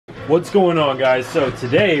What's going on, guys? So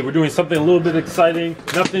today we're doing something a little bit exciting,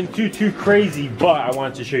 nothing too crazy, but I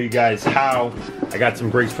wanted to show you guys how I got some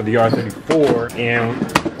brakes for the R34,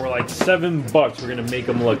 and for like $7 we're gonna make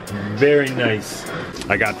them look very nice.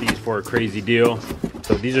 I got these for a crazy deal.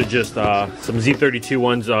 So these are just some Z32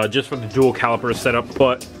 ones, just for the dual caliper setup,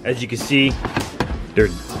 but as you can see,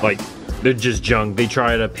 they're just junk. They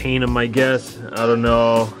tried to paint them, I guess. I don't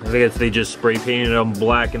know. I guess they just spray painted them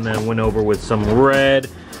black and then went over with some red.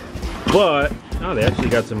 But, oh, they actually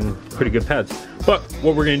got some pretty good pads. But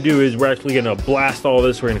what we're gonna do is we're actually gonna blast all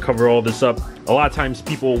this. We're gonna cover all this up. A lot of times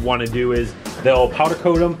people wanna do is they'll powder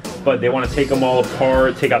coat them, but they wanna take them all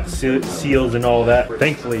apart, take out the seals and all that.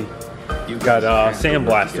 Thankfully, you've got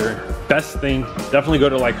sandblaster. Best thing, definitely go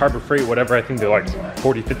to like Harbor Freight, whatever. I think they're like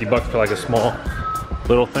 40, 50 bucks for like a small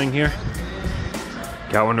little thing here.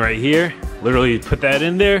 Got one right here. Literally put that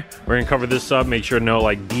in there. We're gonna cover this up, make sure no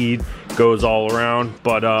like bead goes all around,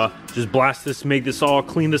 but just blast this, make this all,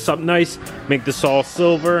 clean this up nice, make this all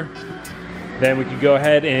silver. Then we can go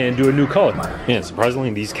ahead and do a new color. Man, surprisingly,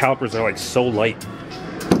 these calipers are like so light.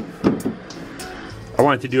 I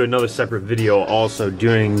wanted to do another separate video also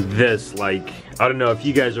doing this, like, I don't know if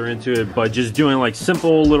you guys are into it, but just doing like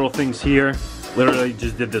simple little things here. Literally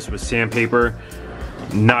just did this with sandpaper,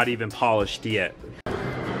 not even polished yet.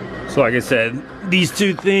 So like I said, these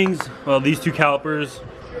two things, well, these two calipers,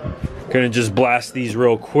 gonna just blast these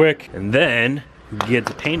real quick and then get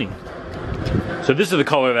to painting. So this is the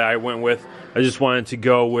color that I went with. I just wanted to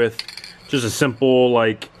go with just a simple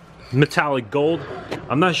like metallic gold.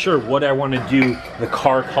 I'm not sure what I want to do the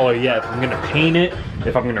car color yet. If I'm gonna paint it,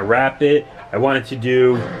 if I'm gonna wrap it. I wanted to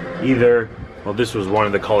do either, well, this was one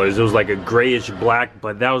of the colors. It was like a grayish black,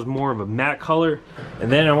 but that was more of a matte color.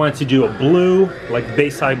 And then I wanted to do a blue, like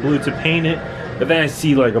Bayside blue, to paint it. But then I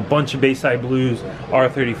see like a bunch of Bayside blues,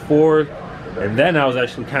 R34. And then I was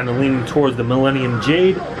actually kind of leaning towards the Millennium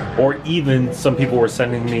Jade, or even some people were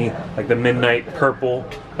sending me like the Midnight Purple,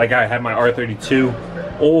 like I had my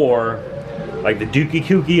R32, or like the Dookie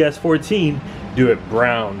Kookie S14, do it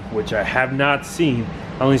brown, which I have not seen.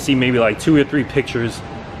 I only see maybe like 2 or 3 pictures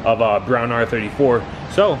of brown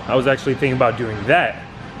R34. So I was actually thinking about doing that.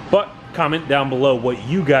 But comment down below what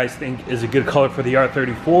you guys think is a good color for the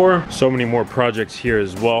R34. So many more projects here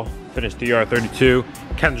as well. Finished the R32.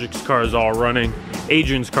 Kendrick's car is all running.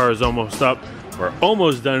 Adrian's car is almost up. We're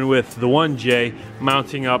almost done with the 1J,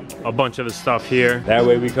 mounting up a bunch of the stuff here. That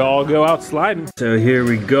way we can all go out sliding. So here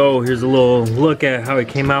we go. Here's a little look at how it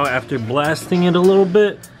came out after blasting it a little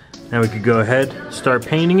bit. Now we could go ahead, start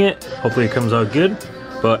painting it. Hopefully it comes out good.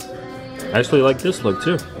 But I actually like this look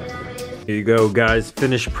too. Here you go, guys,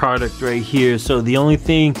 finished product right here. So the only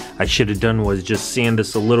thing I should have done was just sand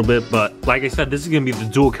this a little bit, but like I said, this is gonna be the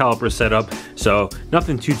dual caliper setup, so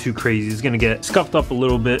nothing too crazy. It's gonna get scuffed up a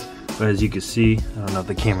little bit, but as you can see, I don't know if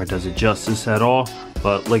the camera does it justice at all,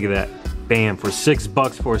 but look at that. Bam, for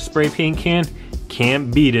 $6 for a spray paint can,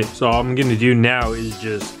 can't beat it. So all I'm gonna do now is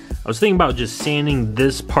just, I was thinking about just sanding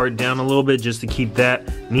this part down a little bit just to keep that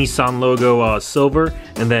Nissan logo silver,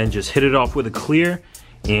 and then just hit it off with a clear,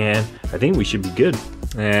 and I think we should be good.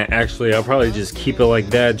 Actually, I'll probably just keep it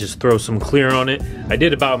like that, just throw some clear on it. I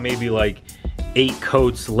did about maybe like 8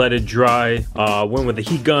 coats, let it dry, went with the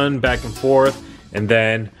heat gun back and forth, and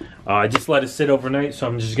then I just let it sit overnight. So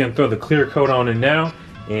I'm just gonna throw the clear coat on it now,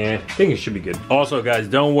 and I think it should be good. Also, guys,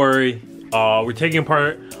 don't worry, we're taking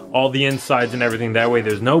apart all the insides and everything. That way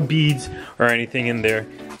there's no beads or anything in there,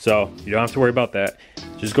 so you don't have to worry about that.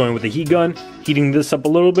 Just going with the heat gun, heating this up a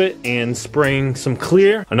little bit, and spraying some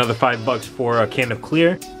clear. Another $5 for a can of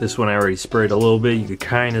clear. This one I already sprayed a little bit. You can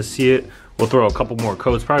kind of see it. We'll throw a couple more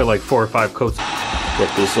coats, probably like 4 or 5 coats.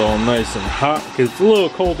 Get this all nice and hot, because it's a little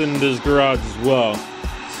cold in this garage as well.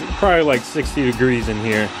 It's probably like 60 degrees in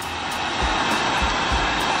here.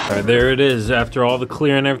 All right, there it is. After all the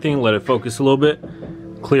clear and everything, let it focus a little bit.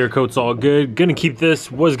 Clear coat's all good. Gonna keep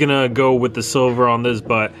this, was gonna go with the silver on this,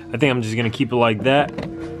 but I think I'm just gonna keep it like that.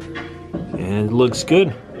 And it looks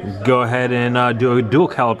good. Go ahead and do a dual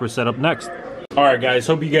caliper setup next. All right, guys,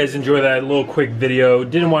 hope you guys enjoyed that little quick video.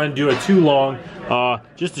 Didn't want to do it too long,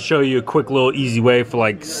 just to show you a quick little easy way for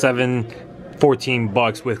like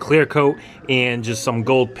 $14 with clear coat and just some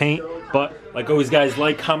gold paint. But like always, guys,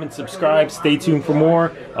 like, comment, subscribe, stay tuned for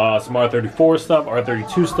more, some R34 stuff,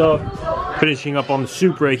 R32 stuff, finishing up on the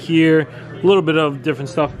soup right here, a little bit of different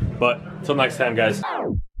stuff, but until next time, guys.